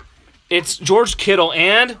is? It's George Kittle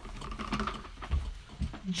and...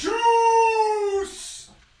 Juice!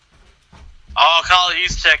 Oh, Kyle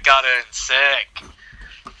Juszczyk got in. Sick.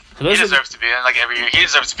 He deserves to be in every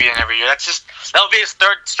year. That'll be his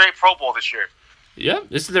 3rd straight Pro Bowl this year. Yeah,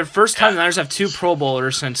 this is their first time the Niners have 2 Pro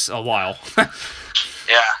Bowlers since a while.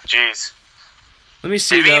 Yeah, jeez. Let me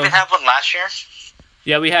see, Did we even have one last year?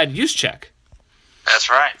 Yeah, we had Juszczyk. That's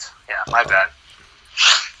right. Yeah, my bad.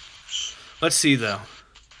 Let's see, though.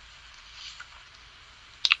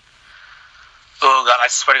 Oh, God, I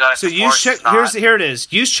swear to God. So Juszczyk, here it is.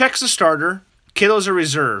 Juszczyk's a starter. Kittle's a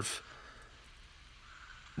reserve.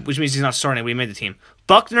 Which means he's not starting. We made the team.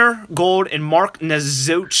 Buckner, Gold, and Mark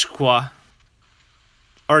Nazochka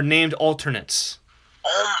are named alternates.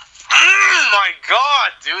 Oh my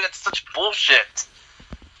god, dude, that's such bullshit.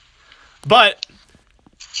 But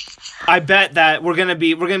I bet that we're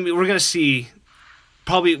gonna see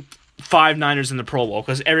probably 5 Niners in the Pro Bowl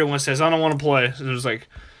because everyone says I don't want to play. So there's like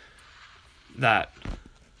that.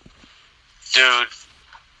 Dude.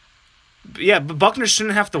 Yeah, but Buckner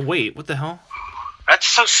shouldn't have to wait. What the hell? That's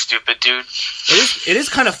so stupid, dude. It is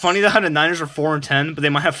kind of funny that how the Niners are 4-10, but they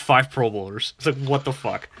might have 5 Pro Bowlers. It's like, what the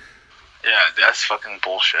fuck? Yeah, that's fucking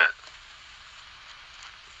bullshit.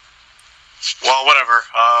 Well, whatever.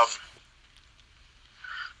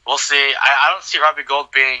 We'll see. I don't see Robbie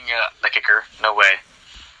Gould being the kicker. No way.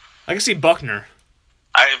 I can see Buckner.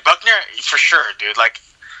 Buckner for sure, dude. Like,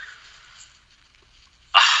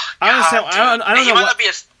 I don't know. He might not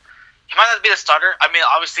be the starter. I mean,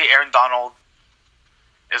 obviously Aaron Donald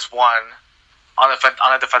is one on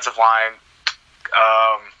the defensive line.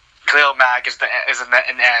 Khalil Mack is an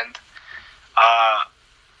end.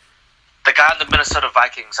 The guy on the Minnesota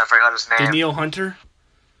Vikings, I forgot his name. Danielle Hunter.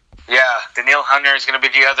 Yeah, Danielle Hunter is going to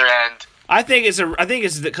be the other end. I think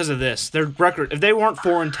it's because of this. Their record. If they weren't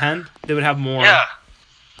 4-10, they would have more. Yeah.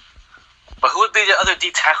 But who would be the other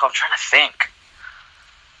D tackle? I'm trying to think.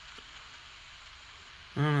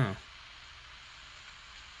 I don't know.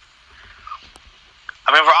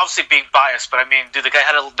 I mean, we're obviously being biased, but I mean, dude, the guy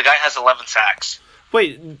has 11 sacks.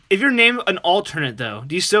 Wait, if you're named an alternate though,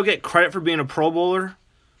 do you still get credit for being a Pro Bowler?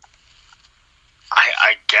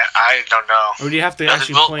 I don't know. Or do you have to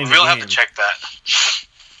actually play in the We'll game? have to check that.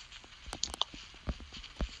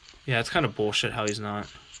 Yeah, it's kind of bullshit how he's not.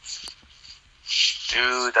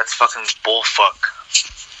 Dude, that's fucking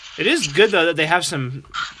bullfuck. It is good though that they have some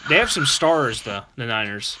stars though, the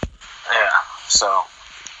Niners. Yeah. So,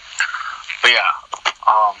 but yeah,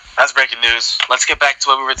 that's breaking news. Let's get back to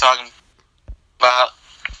what we were talking about.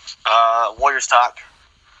 Warriors talk.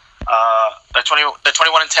 They're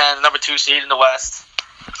 21-10, number 2 seed in the West.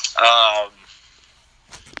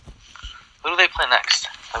 Who do they play next?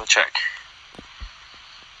 Let me check.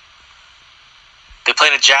 They play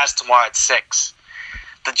the Jazz tomorrow at 6.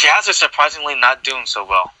 The Jazz are surprisingly not doing so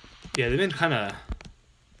well. Yeah, they've been kind of.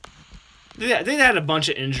 Yeah, they had a bunch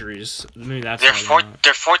of injuries. Maybe that's. They're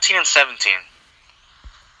 14-17.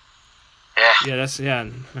 Yeah. Yeah, that's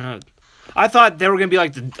I thought they were gonna be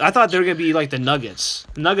like the Nuggets.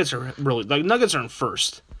 The Nuggets are really Nuggets are in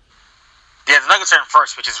first. Yeah, the Nuggets are in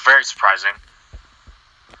first, which is very surprising.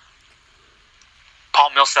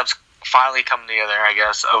 Paul Millsap's finally coming together, I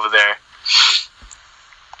guess, over there.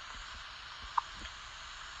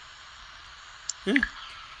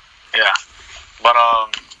 Yeah, but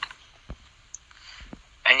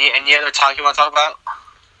any other talk you want to talk about?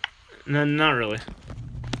 No, not really.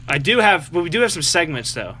 We do have some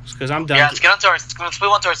segments though, because I'm done. Yeah, let's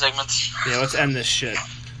move on to our segments. Yeah, let's end this shit.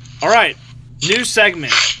 All right, new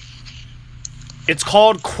segment. It's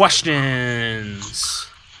called Questions.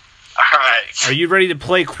 All right. Are you ready to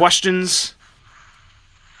play questions?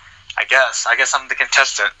 I guess I'm the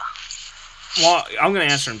contestant. Well, I'm gonna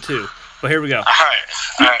answer them too. But here we go. All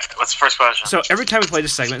right. What's the first question? So every time we play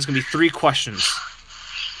this segment, it's gonna be 3 questions.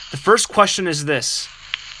 The first question is this: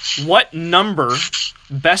 what number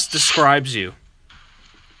best describes you?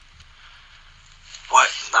 What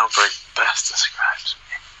number best describes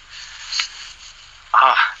me?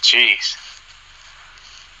 Jeez.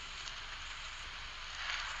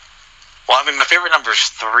 Well, I mean, my favorite number is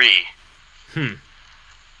 3.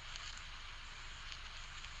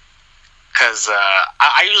 Because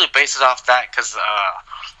I usually base it off that because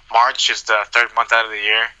March is the 3rd month out of the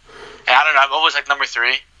year. And I don't know, I've always liked number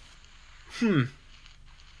 3. When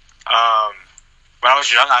I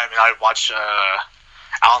was young, I would watch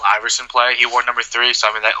Allen Iverson play. He wore number 3, so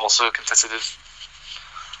I mean that also contested it.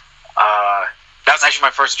 That was actually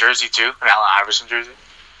my first jersey too, an Allen Iverson jersey.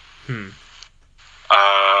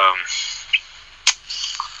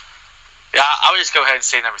 Yeah, I would just go ahead and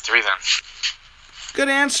say number 3 then. Good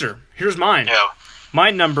answer. Here's mine. Yeah. My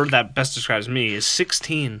number that best describes me is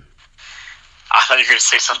 16. I thought you were going to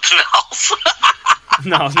say something else.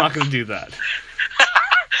 No, I was not going to do that.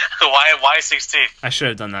 Why 16? I should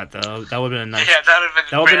have done that though. That would have been a nice. Yeah, that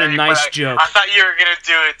would have been a nice joke. I thought you were going to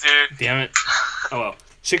do it, dude. Damn it. Oh well.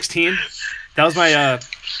 16. That was my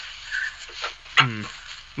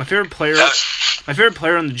my favorite player. My favorite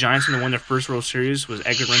player on the Giants when they won their first World Series was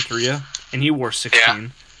Edgar Renteria, and he wore 16. Yeah.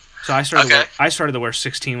 So I started to wear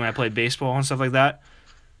 16 when I played baseball and stuff like that.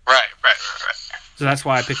 Right. So that's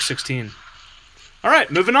why I picked 16. All right,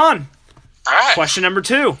 moving on. All right. Question number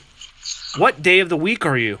 2. What day of the week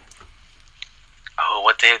are you? Oh,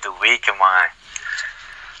 what day of the week am I?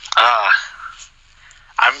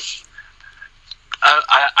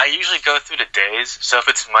 I usually go through the days. So if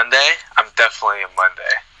it's Monday, I'm definitely a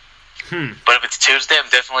Monday. But if it's Tuesday, I'm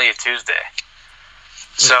definitely a Tuesday.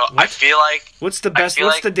 So I feel like what's the best?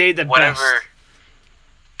 What's the day that whatever best?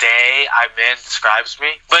 Day I'm in describes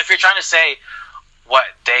me. But if you're trying to say what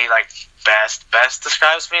day like best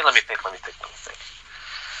describes me, let me think.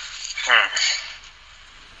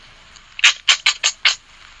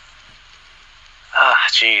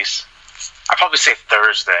 Jeez. I'd probably say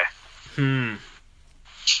Thursday.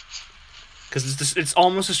 Because it's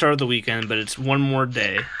almost the start of the weekend, but it's one more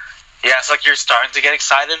day. Yeah, it's like you're starting to get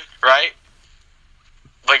excited, right?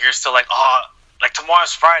 But you're still like, oh, like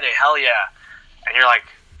tomorrow's Friday, hell yeah. And you're like,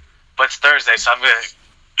 but it's Thursday, so I'm going to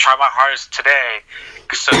try my hardest today.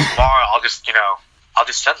 So tomorrow, I'll just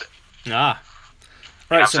send it. Ah.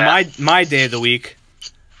 Right, so my day of the week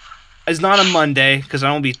is not a Monday, because I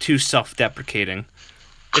don't want to be too self-deprecating.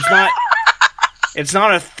 It's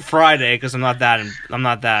not a Friday, because I'm not that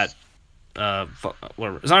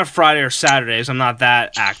whatever. It's not a Friday or Saturday, because I'm not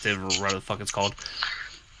that active, or whatever the fuck it's called.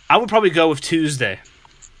 I would probably go with Tuesday.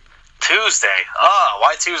 Tuesday? Oh,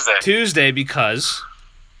 why Tuesday? Tuesday, because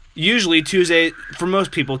usually Tuesday, for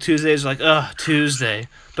most people, Tuesday is like, Tuesday.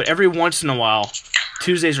 But every once in a while,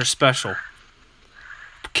 Tuesdays are special.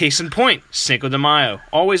 Case in point, Cinco de Mayo.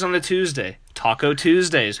 Always on the Tuesday. Taco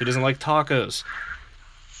Tuesdays. Who doesn't like tacos?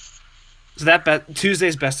 So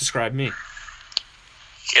Tuesdays best describe me.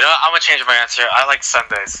 You know, I'm going to change my answer. I like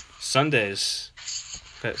Sundays. Sundays?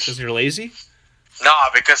 Because you're lazy? No,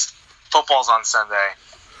 because football's on Sunday.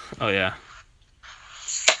 Oh, yeah.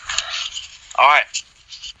 All right.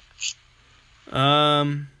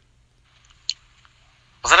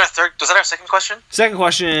 Was that our second question? Second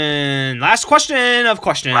question. Last question of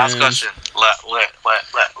questions. Last question. Let.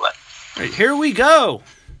 Right, here we go.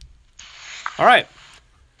 All right.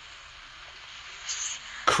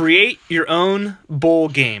 Create your own bowl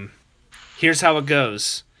game. Here's how it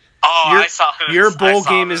goes. Oh, I saw this. Your bowl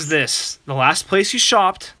game is this. The last place you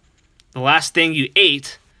shopped, the last thing you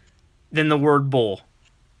ate, then the word bowl.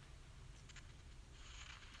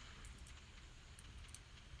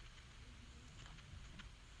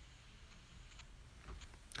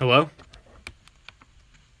 Hello?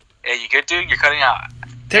 Yeah, you good, dude? You're cutting out.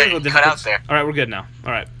 Technical difficulties. Cut out there. All right, we're good now.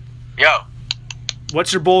 All right. Yo.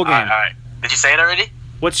 What's your bowl game? All right. Did you say it already?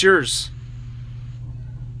 What's yours?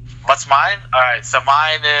 What's mine? All right, so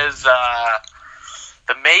mine is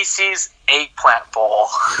the Macy's Eggplant Bowl.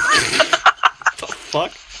 The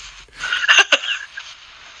fuck?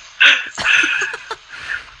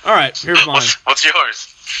 All right, here's mine. What's yours?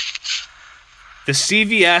 The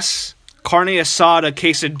CVS Carne Asada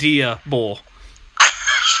Quesadilla Bowl.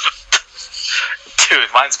 Dude,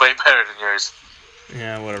 mine's way better than yours.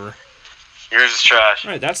 Yeah, whatever. Yours is trash.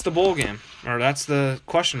 All right, that's the bowl game. Or that's the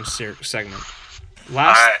question segment. All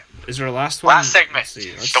right. Is there a last one? Last segment. Let's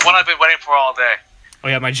see. The one I've been waiting for all day. Oh,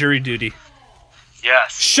 yeah, my jury duty.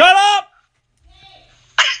 Yes. Shut up!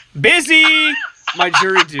 Busy! My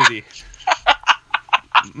jury duty.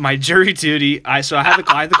 My jury duty. I had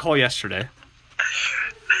the call yesterday.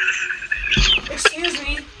 Excuse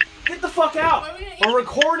me. Get the fuck out. We're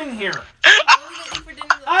recording here.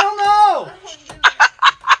 I don't know.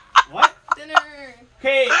 What? Dinner.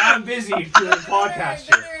 Okay, I'm busy doing a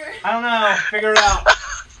podcast here. I don't know. Figure it out.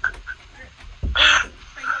 Are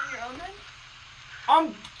you on your own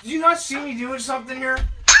then? Do you not see me doing something here?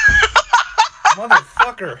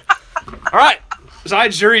 Motherfucker. Alright. So I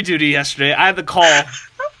had jury duty yesterday. I had the call.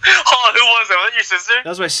 Oh, who was that? Was that your sister? That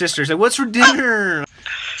was my sister. She's like, what's for dinner?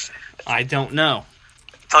 I don't know.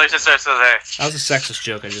 Tell your sister I said hey. That was a sexist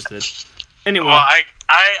joke I just did. Anyway. Well,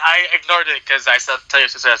 I ignored it because I said, tell your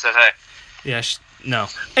sister I said hey. Yeah, no.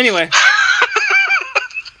 Anyway.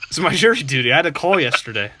 So my jury duty, I had a call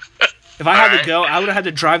yesterday. If I had to go, I would have had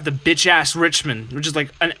to drive the bitch-ass Richmond, which is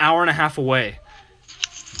like an hour and a half away.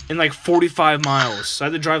 In like 45 miles. So I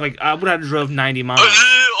had to drive I would have drove 90 miles.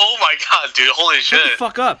 Oh my god, dude. Holy shit. Shut the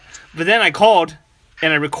fuck up. But then I called,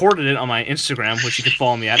 and I recorded it on my Instagram, which you can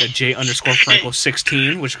follow me at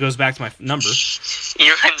J_Franco16, which goes back to my number.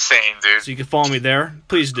 You're insane, dude. So you can follow me there.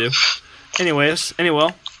 Please do. Anyway,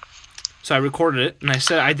 so I recorded it, and I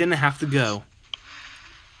said I didn't have to go.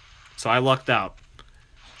 So I lucked out.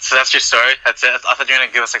 So that's your story? That's it? I thought you were going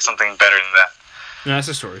to give us like something better than that. No, that's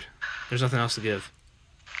the story. There's nothing else to give.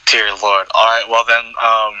 Dear Lord. Alright, well then,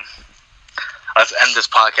 let's end this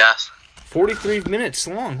podcast. 43 minutes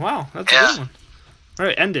long. Wow, that's a good one.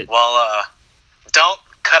 Alright, end it. Well, don't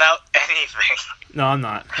cut out anything. No, I'm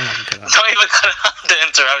not. I'm not going to cut out. Don't even cut out the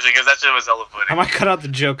interruption, because that shit was hella funny. I might cut out the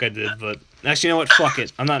joke I did, but... Actually, you know what? Fuck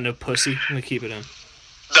it. I'm not no pussy. I'm going to keep it in.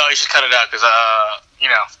 No, you should cut it out, because,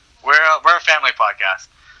 We're a family podcast.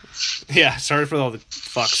 Yeah, sorry for all the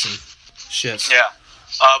fucks and shits. Yeah.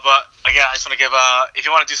 But again, I just want to give if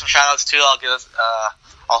you want to do some shout outs too,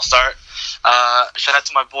 I'll start. Shout out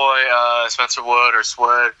to my boy Spencer Wood or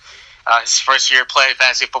Swood. His first year playing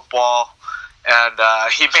fantasy football, and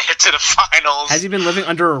he made it to the finals. Has he been living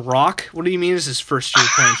under a rock? What do you mean? Is his first year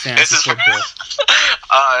playing fantasy football?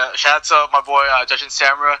 Shout out to my boy Justin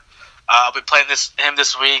Samra. I'll be playing him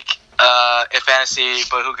this week in fantasy,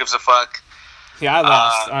 but who gives a fuck? Yeah, I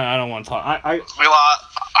lost. I don't want to talk. We lost.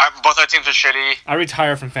 Both our teams are shitty. I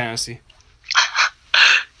retire from fantasy.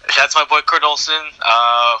 Shout out to my boy Kurt Olson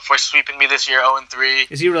for sweeping me this year 0-3.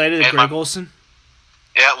 Is he related to Greg Olson?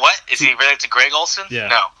 Yeah, what? Is he related to Greg Olson? Yeah.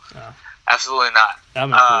 No. Oh. Absolutely not.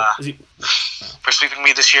 That'd be cool. Is he... For sweeping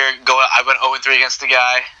me this year, I went 0-3 against the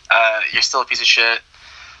guy. You're still a piece of shit.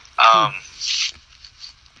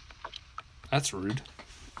 That's rude.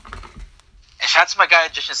 And shout out to my guy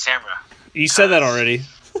Justin Samra. You said that already.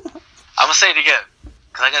 I'm gonna say it again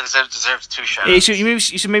because I got deserves 2 shout outs. Yeah, you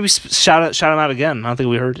should maybe shout him out again. I don't think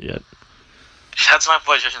we heard it yet. Shout out to my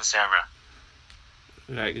boy Justin Samra.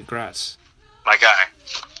 Alright, congrats. My guy.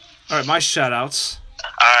 Alright, my shout outs.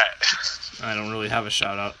 Alright. I don't really have a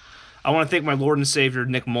shout out. I want to thank my Lord and Savior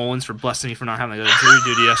Nick Mullins for blessing me for not having to go to jury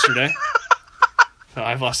duty yesterday. So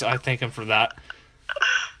I thank him for that.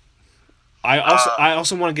 I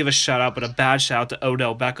also want to give a shout out, but a bad shout out to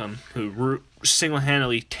Odell Beckham, who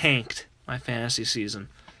single-handedly tanked my fantasy season.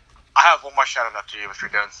 I have one more shout out after you if you're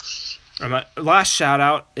done. My last shout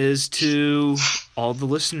out is to all the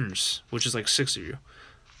listeners, which is like 6 of you,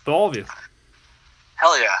 but all of you.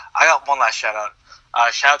 Hell yeah! I got one last shout out.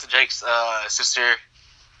 Shout out to Jake's sister.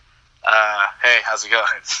 Hey, how's it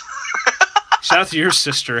going? Shout out to your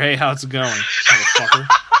sister. Hey, how's it going, motherfucker?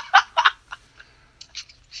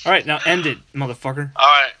 All right, now end it, motherfucker. All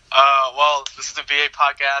right. Well, this is the VA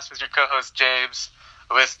podcast with your co-host James,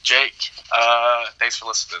 with Jake. Thanks for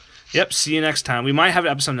listening. Yep. See you next time. We might have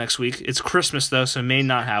an episode next week. It's Christmas though, so may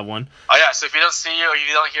not have one. Oh yeah. So if you don't see you or if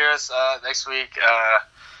you don't hear us next week,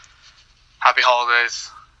 happy holidays.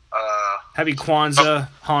 Happy Kwanzaa,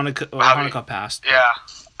 Hanukkah passed. Yeah.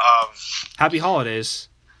 Happy holidays.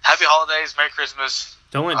 Happy holidays. Merry Christmas.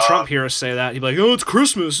 Don't let Trump hear us say that. He'd be like, "Oh, it's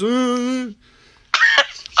Christmas." We'll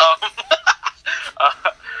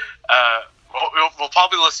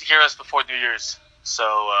probably hear us before New Year's,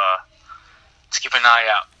 so let's keep an eye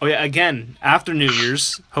out. Oh yeah, again after New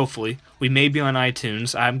Year's, hopefully we may be on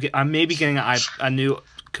iTunes. I'm maybe getting a new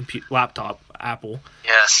laptop, Apple.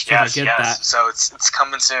 Yes. That. So it's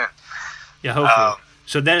coming soon. Yeah, hopefully.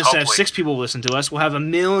 So then instead of hopefully. 6 people listen to us, we'll have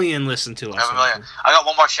 1 million listen to us. I have 1 million. I got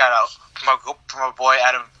one more shout out from my boy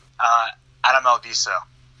Adam Albiso.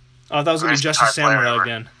 Oh, that was gonna be Justin Samuel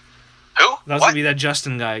again. Who? That was gonna be that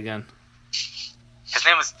Justin guy again. His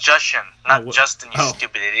name is Justin, not Justin, you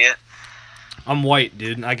stupid idiot. I'm white,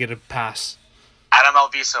 dude. I get a pass. Adam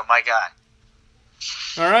Albiso, my guy.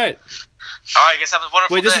 All right. I guess have a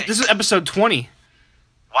wonderful day. Wait, this is episode 20.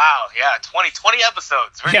 Wow, yeah, 20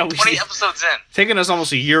 episodes. We're 20 episodes in. Taking us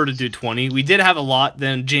almost a year to do 20. We did have a lot,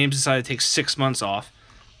 then James decided to take 6 months off.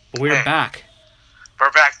 But we're back. We're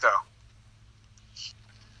back, though.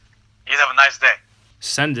 You guys have a nice day.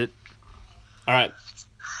 Send it. All right.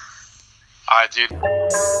 All right, dude.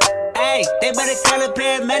 Hey, they better call a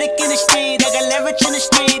paramedic in the street. I got leverage in the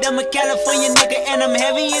street. I'm a California nigga and I'm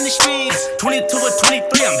heavy in the streets. 22 or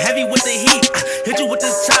 23, I'm heavy with the heat. Hit you with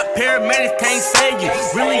this top, paramedics can't save you.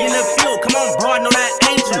 Really in the field, come on, bro, I know that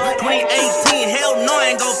ain't you. 2018, hell no,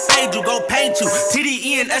 I ain't gon' fade you, go paint you.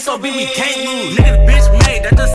 TDE and SOB, we can't lose. Niggas bitch made, that just